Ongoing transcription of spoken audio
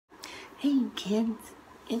Hey kids,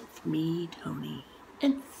 it's me, Tony.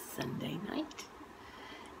 It's Sunday night,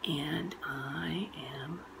 and I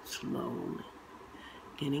am slowly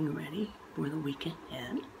getting ready for the week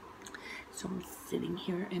ahead. So I'm sitting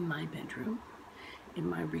here in my bedroom, in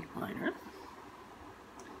my recliner,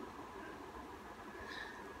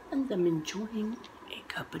 and I'm enjoying a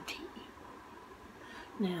cup of tea.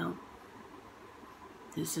 Now,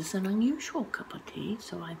 this is an unusual cup of tea,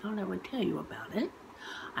 so I thought I would tell you about it.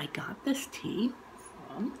 I got this tea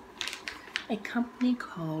from a company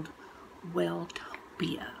called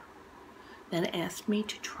Welltopia that asked me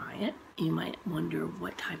to try it. You might wonder,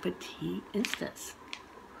 what type of tea is this?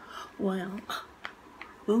 Well,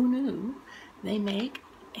 who knew they make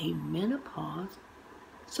a menopause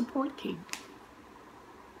support tea?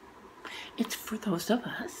 It's for those of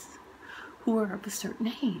us who are of a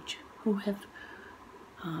certain age, who have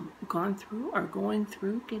gone through, are going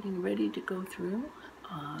through, getting ready to go through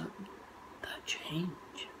the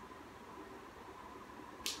change.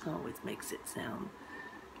 It always makes it sound,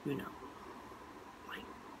 you know, like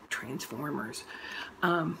Transformers.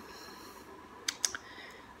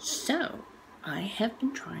 So I have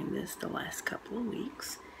been trying this the last couple of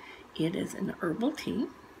weeks. It is an herbal tea.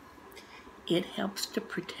 It helps to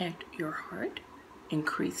protect your heart,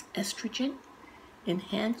 increase estrogen,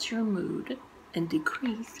 enhance your mood, and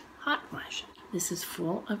decrease hot flashes. This is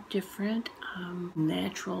full of different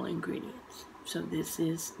natural ingredients. So this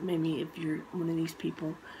is, maybe if you're one of these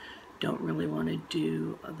people don't really want to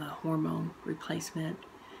do the hormone replacement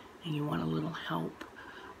and you want a little help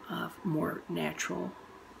of more natural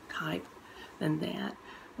type than that,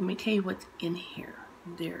 let me tell you what's in here.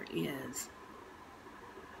 There is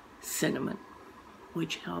cinnamon,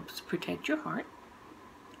 which helps protect your heart.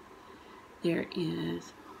 There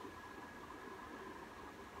is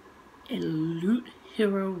a lute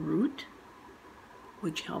hero root,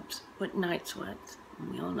 which helps with night sweats.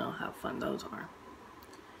 We all know how fun those are.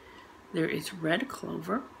 There is red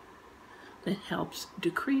clover that helps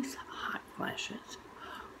decrease hot flashes,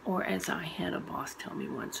 or as I had a boss tell me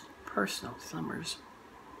once, personal summers.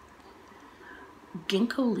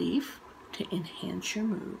 Ginkgo leaf to enhance your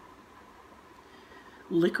mood.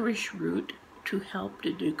 Licorice root to help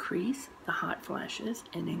to decrease the hot flashes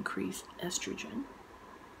and increase estrogen.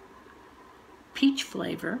 Peach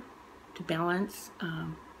flavor to balance,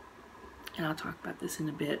 and I'll talk about this in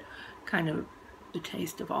a bit, kind of the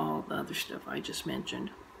taste of all the other stuff I just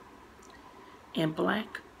mentioned. And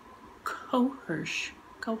black cohosh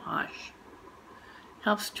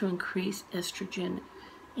helps to increase estrogen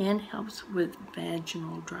and helps with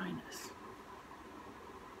vaginal dryness.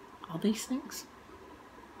 All these things.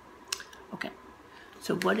 Okay,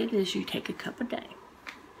 so what it is, you take a cup a day,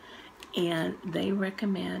 and they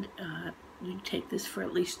recommend you take this for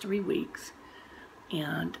at least 3 weeks,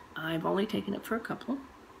 and I've only taken it for a couple.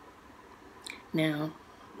 Now,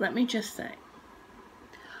 let me just say,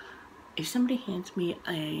 if somebody hands me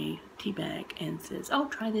a tea bag and says, oh,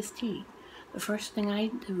 try this tea, the first thing I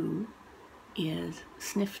do is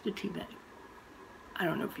sniff the tea bag. I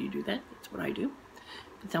don't know if you do that, that's what I do,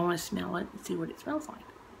 because I want to smell it and see what it smells like.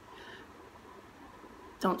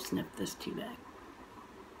 Don't sniff this tea bag.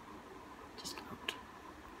 Just don't.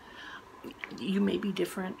 You may be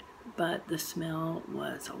different, but the smell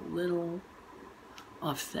was a little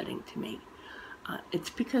offsetting to me.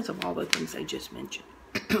 It's because of all the things I just mentioned.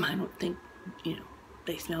 I don't think,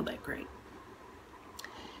 they smell that great.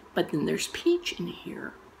 But then there's peach in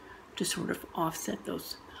here to sort of offset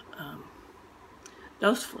those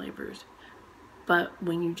flavors. But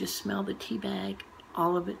when you just smell the tea bag,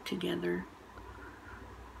 all of it together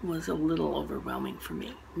was a little overwhelming for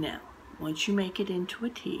me. Now, once you make it into a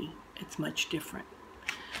tea, it's much different.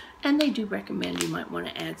 And they do recommend you might want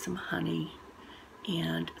to add some honey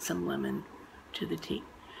and some lemon to the tea.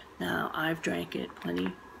 Now, I've drank it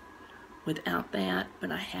plenty without that,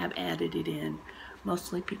 but I have added it in,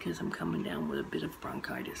 mostly because I'm coming down with a bit of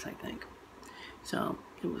bronchitis, I think. So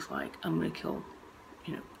it was like, I'm going to kill,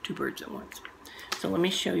 2 birds at once. So let me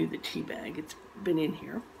show you the tea bag. It's been in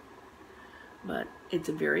here, but it's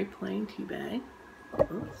a very plain tea bag.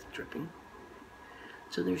 Oh, it's dripping.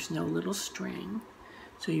 So there's no little string.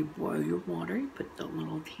 So you boil your water, you put the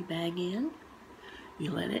little tea bag in,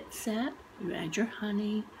 you let it set, you add your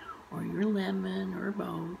honey or your lemon or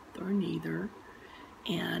both or neither,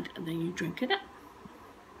 and then you drink it up.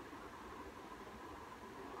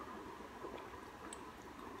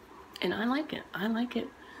 And I like it. I like it.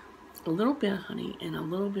 A little bit of honey and a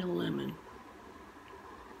little bit of lemon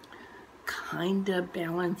kind of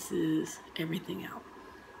balances everything out.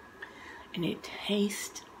 And it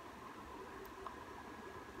tastes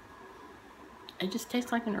It just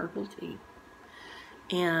tastes like an herbal tea.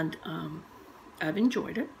 And I've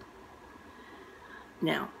enjoyed it.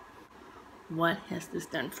 Now, what has this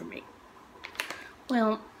done for me?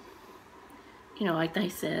 Well, you know, like they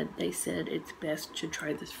said it's best to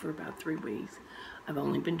try this for about 3 weeks. I've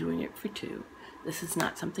only been doing it for 2. This is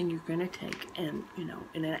not something you're going to take and, you know,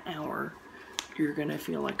 in an hour you're going to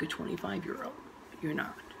feel like a 25-year-old. You're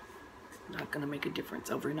not. It's not going to make a difference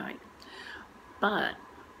overnight. But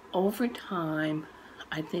over time,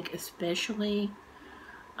 I think especially,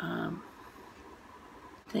 I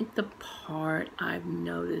think the part I've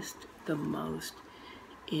noticed the most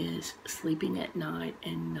is sleeping at night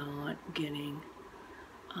and not getting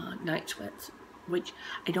night sweats, which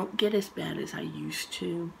I don't get as bad as I used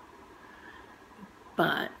to,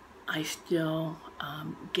 but I still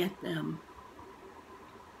get them,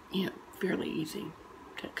 you know, fairly easy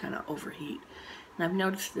to kind of overheat. And I've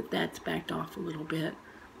noticed that that's backed off a little bit.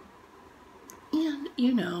 And,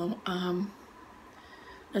 you know,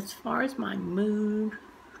 as far as my mood,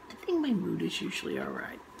 I think my mood is usually all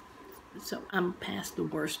right. So I'm past the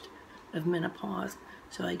worst of menopause,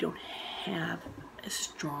 so I don't have as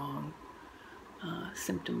strong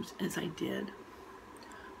symptoms as I did.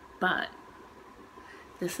 But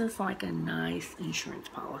this is like a nice insurance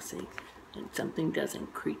policy, and something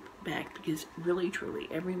doesn't creep back, because really, truly,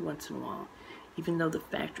 every once in a while, even though the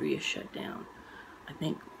factory is shut down, I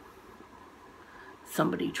think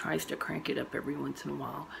somebody tries to crank it up every once in a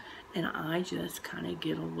while, and I just kind of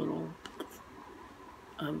get a little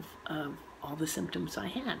of all the symptoms I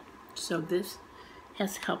had. So this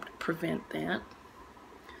has helped prevent that.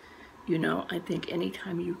 You know, I think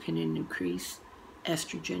anytime you can increase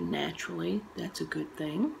estrogen naturally, that's a good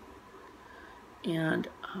thing. And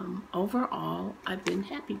overall, I've been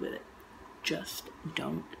happy with it. Just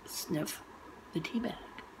don't sniff the tea bag.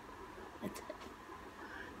 That's it.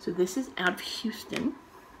 So this is out of Houston.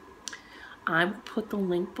 I will put the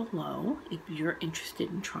link below if you're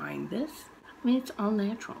interested in trying this. I mean, it's all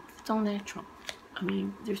natural. It's all natural. I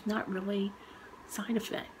mean, there's not really side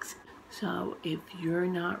effects. So if you're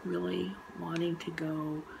not really wanting to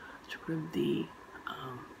go through the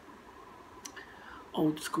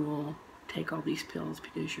old school, take all these pills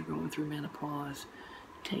because you're going through menopause,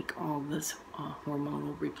 take all this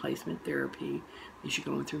hormonal replacement therapy because you're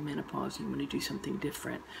going through menopause and you want to do something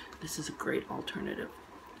different, this is a great alternative.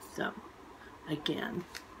 So, again,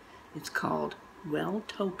 it's called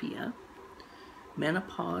Welltopia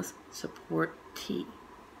Menopause Support Tea.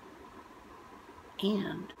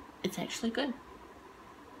 And it's actually good,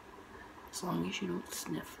 as long as you don't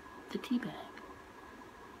sniff the tea bag.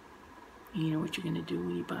 And you know what you're going to do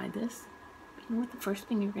when you buy this? You know what the first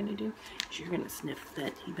thing you're going to do is you're going to sniff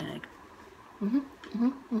that tea bag. And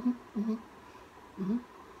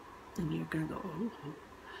you're going to go, oh, oh.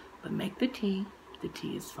 But make the tea. The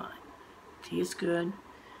tea is fine. Tea is good.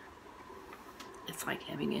 It's like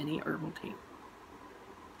having any herbal tea.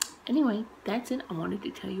 Anyway, that's it. I wanted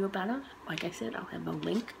to tell you about it. Like I said, I'll have a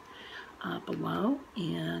link below,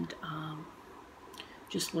 and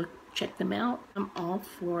just check them out. I'm all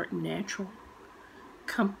for natural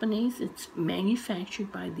companies. It's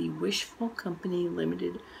manufactured by the Wishful Company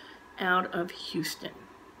Limited out of Houston.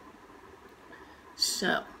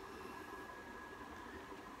 So,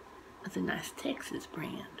 that's a nice Texas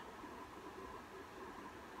brand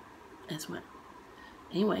as well.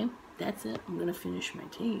 Anyway, that's it. I'm going to finish my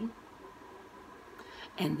tea.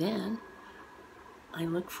 And then I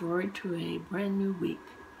look forward to a brand new week.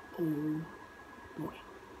 Oh boy.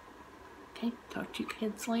 Okay, talk to you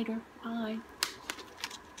kids later. Bye.